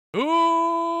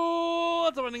Ooh,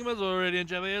 what's up, Enigmas? Radiant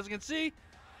Jelly. As you can see,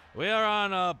 we are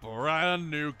on a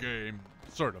brand new game.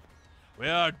 Sort of. We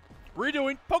are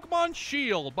redoing Pokemon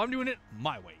Shield, but I'm doing it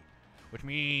my way. Which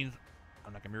means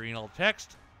I'm not going to be reading all the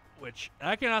text, which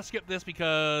I cannot skip this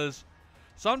because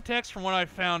some text from what I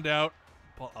found out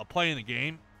playing the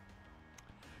game,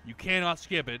 you cannot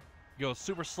skip it. It goes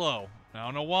super slow. I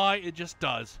don't know why, it just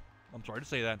does. I'm sorry to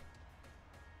say that.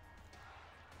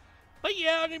 But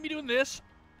yeah, I'm going to be doing this.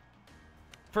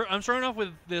 I'm starting off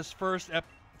with this first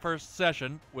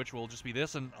session, which will just be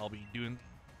this, and I'll be doing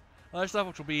other stuff,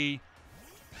 which will be,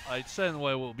 I said in the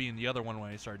way it will be in the other one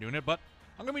when I start doing it, but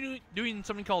I'm going to be doing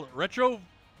something called Retro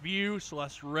View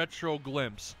 / Retro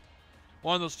Glimpse.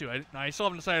 One of those two. I still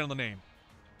haven't decided on the name.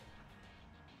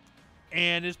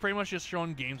 And it's pretty much just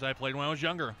showing games I played when I was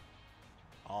younger.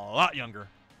 A lot younger.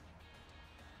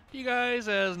 You guys,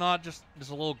 as not just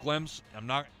a little glimpse, I'm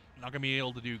not going to be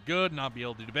able to do good, not be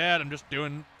able to do bad. I'm just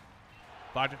doing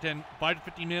 5 to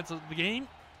 15 minutes of the game,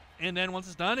 and then once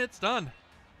it's done, it's done.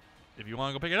 If you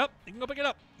want to go pick it up, you can go pick it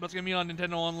up. But it's going to be on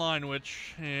Nintendo Online,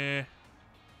 which,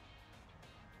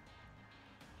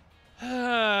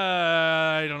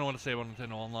 I don't know what to say about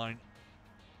Nintendo Online.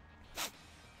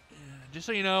 Just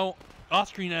so you know,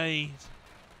 off-screen I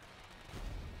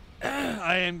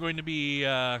am going to be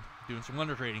doing some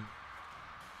Wonder Trading.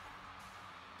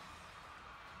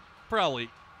 Probably.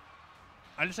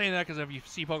 I'm just saying that because if you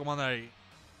see Pokemon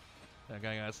that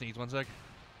guy gotta sneeze 1 sec.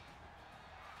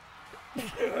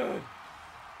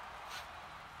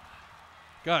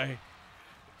 Guy.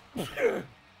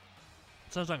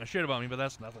 Sounds like a shit about me, but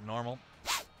that's nothing normal.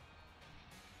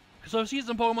 So I've seen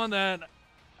some Pokemon that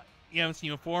you haven't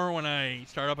seen before. When I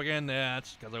start up again,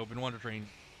 that's because I opened Wonder Train.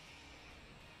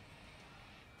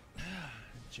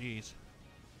 Jeez.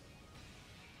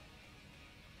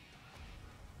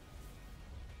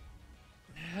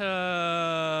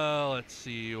 Let's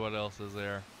see what else is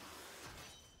there.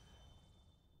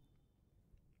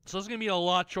 So it's gonna be a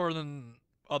lot shorter than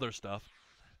other stuff.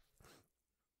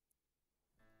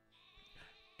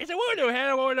 It's a Woodoo!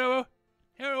 Hello, Woodoo!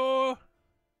 Hello!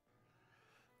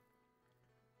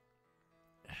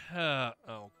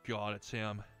 Oh god, it's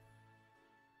him.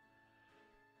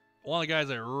 One of the guys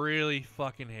I really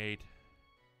fucking hate.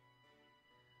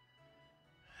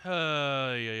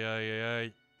 Yeah.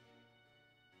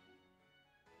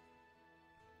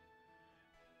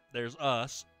 There's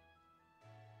us.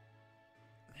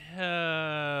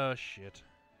 Oh, shit.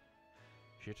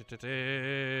 Shit, it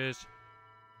is.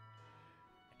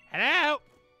 Hello!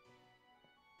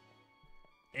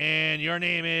 And your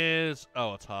name is...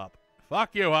 Oh, it's Hop.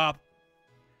 Fuck you, Hop.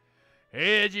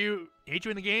 Hate you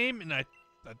in the game, and I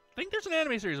think there's an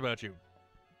anime series about you.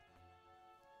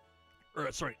 Or,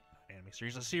 sorry, anime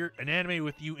series. An anime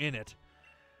with you in it.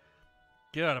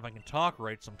 Get out if I can talk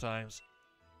right sometimes.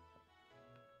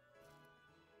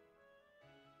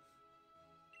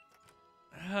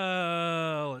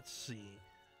 Let's see.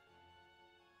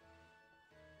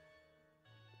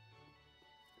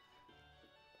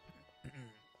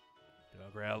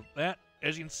 I'll grab that.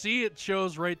 As you can see, it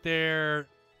shows right there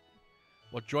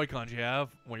what Joy-Cons you have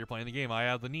when you're playing the game. I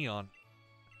have the Neon.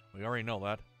 We already know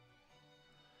that.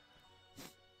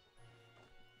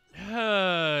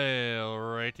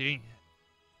 Alrighty.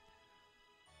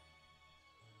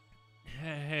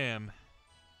 Ahem.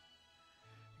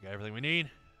 Got everything we need?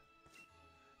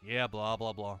 Yeah, blah,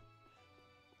 blah, blah.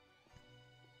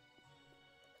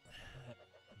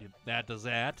 That does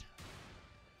that.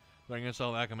 So I'm going to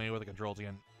sell Akame with the controls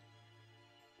again.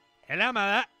 Hello,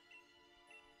 Mother!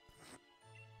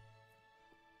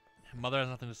 Mother has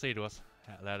nothing to say to us.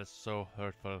 That is so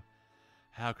hurtful.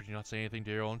 How could you not say anything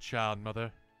to your own child,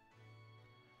 Mother?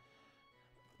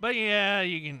 But yeah,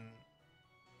 you can...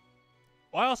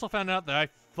 Well, I also found out that I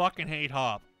fucking hate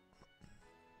Hop.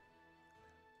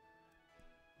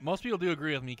 Most people do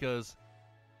agree with me because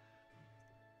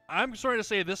I'm sorry to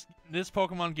say this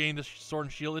Pokemon game, this Sword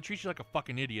and Shield, it treats you like a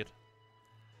fucking idiot.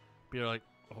 People are like,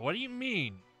 what do you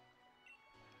mean?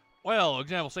 Well,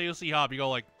 example, say you see Hop, you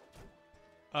go like,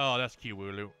 oh, that's cute,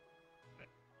 Wooloo.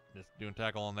 Just doing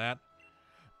tackle on that.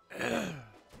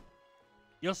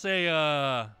 You'll say,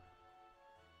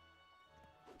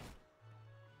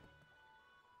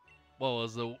 what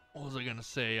was I gonna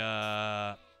say?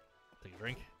 Take a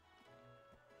drink.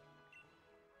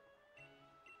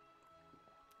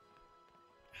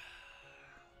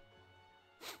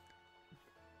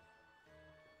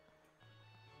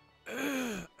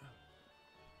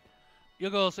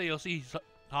 You'll see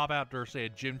Hop after, say, a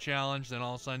gym challenge, then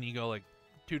all of a sudden you go, like,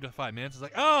 2 to 5 minutes. It's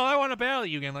like, oh, I want to battle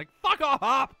you again. Like, fuck off,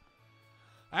 Hop!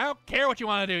 I don't care what you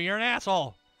want to do. You're an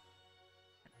asshole.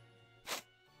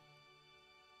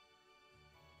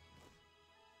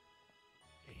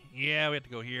 Yeah, we have to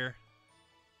go here.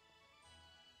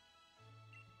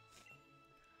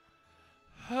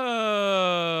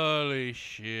 Holy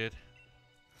shit.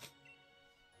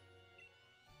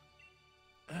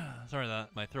 Sorry that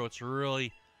my throat's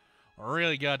really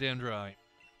goddamn dry.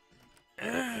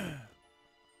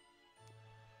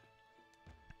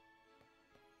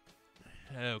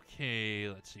 Okay,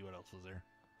 let's see what else is there.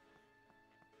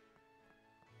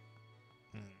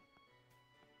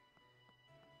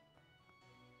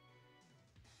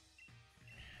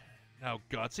 Oh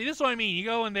god, see, this is what I mean. You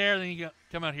go in there, then you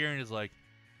come out here and it's like,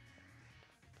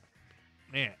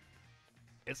 man,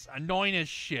 it's annoying as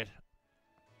shit.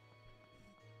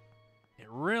 It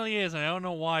really is, and I don't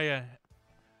know why.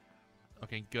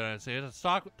 Okay, good. I say let's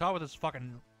talk with this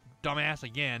fucking dumbass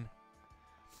again.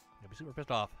 I'll be super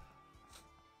pissed off.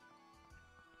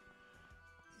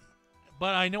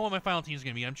 But I know what my final team is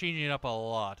gonna be. I'm changing it up a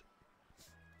lot.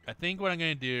 I think what I'm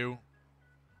gonna do,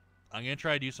 I'm gonna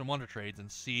try to do some wonder trades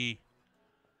and see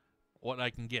what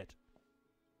I can get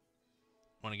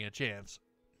when I get a chance.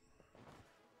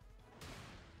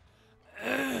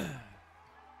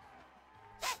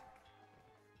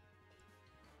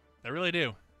 I really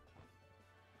do.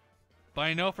 But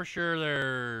I know for sure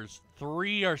there's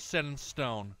 3 are set in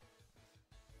stone.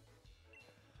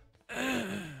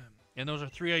 And those are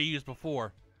 3 I used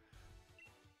before.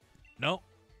 Nope.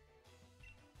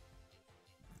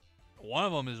 One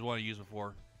of them is what I used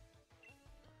before.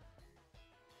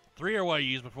 3 are what I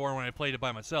used before when I played it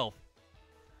by myself.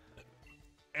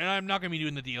 And I'm not going to be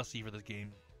doing the DLC for this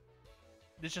game.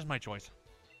 It's just my choice.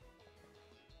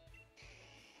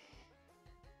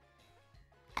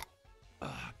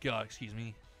 Oh, God, excuse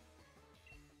me.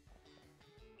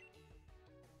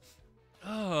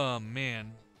 Oh,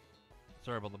 man.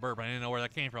 Sorry about the burp. I didn't know where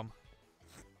that came from.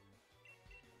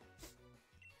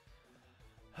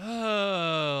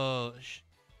 Oh,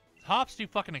 Hop's too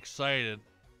fucking excited.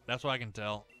 That's what I can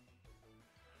tell.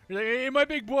 He's like, hey, my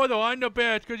big brother, I'm the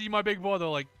best because he's my big brother.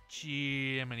 Like,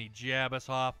 gee, how many jabbas,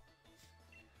 Hop?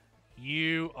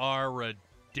 You are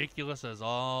ridiculous as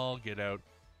all get out.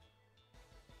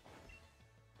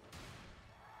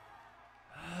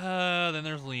 Then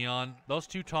there's Leon. Those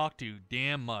two talk too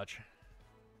damn much.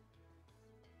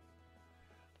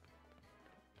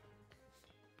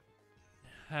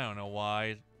 I don't know why.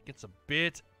 It gets a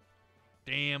bit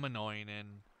damn annoying, and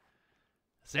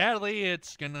sadly,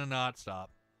 it's gonna not stop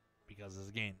because of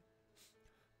this game.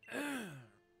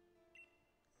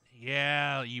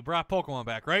 Yeah, you brought Pokemon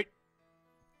back, right?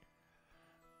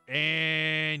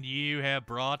 And you have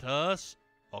brought us,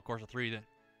 well, of course, the 3 then.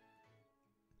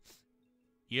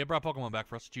 You brought Pokemon back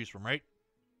for us to choose from, right?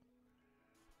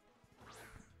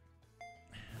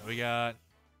 We got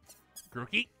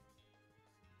Grookey,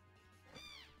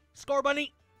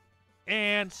 Scorbunny,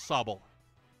 and Sobble.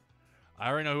 I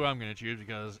already know who I'm going to choose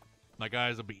because my guy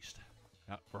is a beast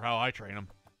for how I train him.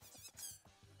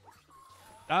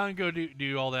 I'm going to go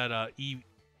do all that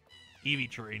Eevee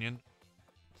training.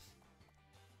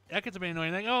 That gets a bit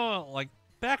annoying. Like, oh, like,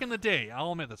 back in the day,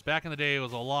 I'll admit this, back in the day it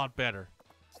was a lot better.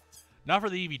 Not for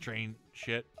the Eevee train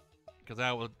shit, because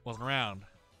that wasn't around.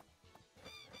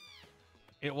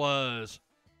 It was,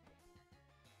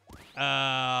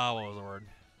 what was the word?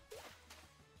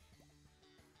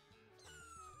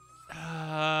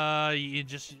 You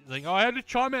just, like, oh, I had a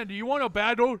Charmander, do you want a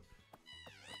battle?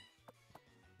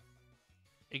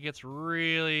 It gets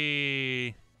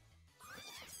really,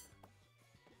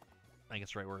 I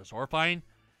guess the right word is horrifying.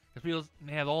 Because people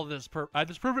have all this, I have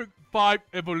this perfect 5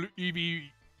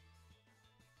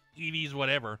 EVs,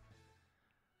 whatever.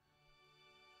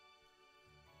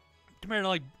 Compared to,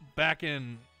 like, back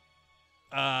in,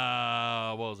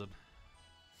 what was it?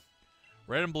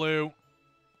 Red and Blue.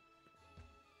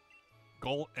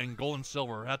 Gold and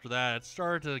Silver. After that, it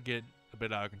started to get a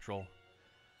bit out of control.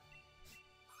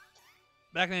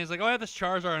 Back then, he's like, oh, I have this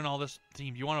Charizard and all this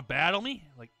team. Do you want to battle me?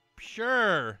 Like,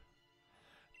 sure.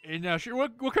 And now, sure,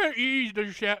 what kind of EVs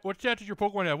does your what stats does your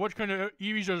Pokemon have? What kind of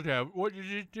EVs does it have? What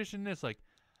is this and this? Like,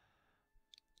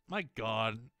 my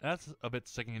God, that's a bit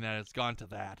sickening that it's gone to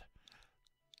that.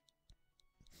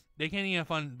 They can't even have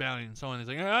fun battling someone. He's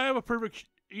like, I have a perfect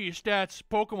stats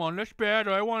Pokemon. That's bad.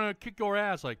 I want to kick your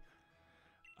ass. Like,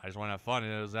 I just want to have fun.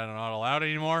 Is that not allowed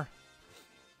anymore?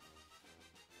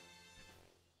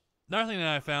 Another thing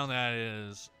that I found that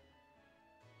is,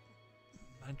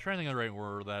 I'm trying to think of the right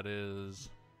word that is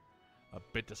a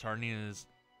bit disheartening, is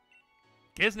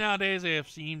kids nowadays, they have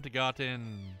seemed to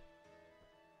gotten,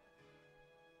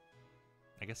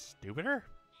 I guess, stupider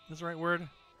is the right word.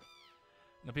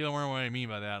 Now people wonder what I mean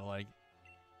by that, like,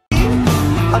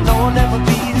 I know I'll never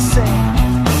be the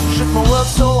same. Shook my world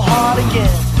so hard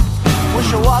again.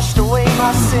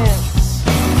 sins.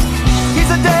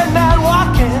 He's a dead man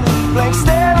walking, blank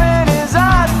stare in his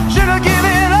eyes. Should've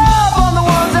given up on the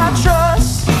ones I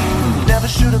trust. Never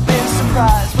should have been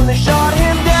surprised when they showed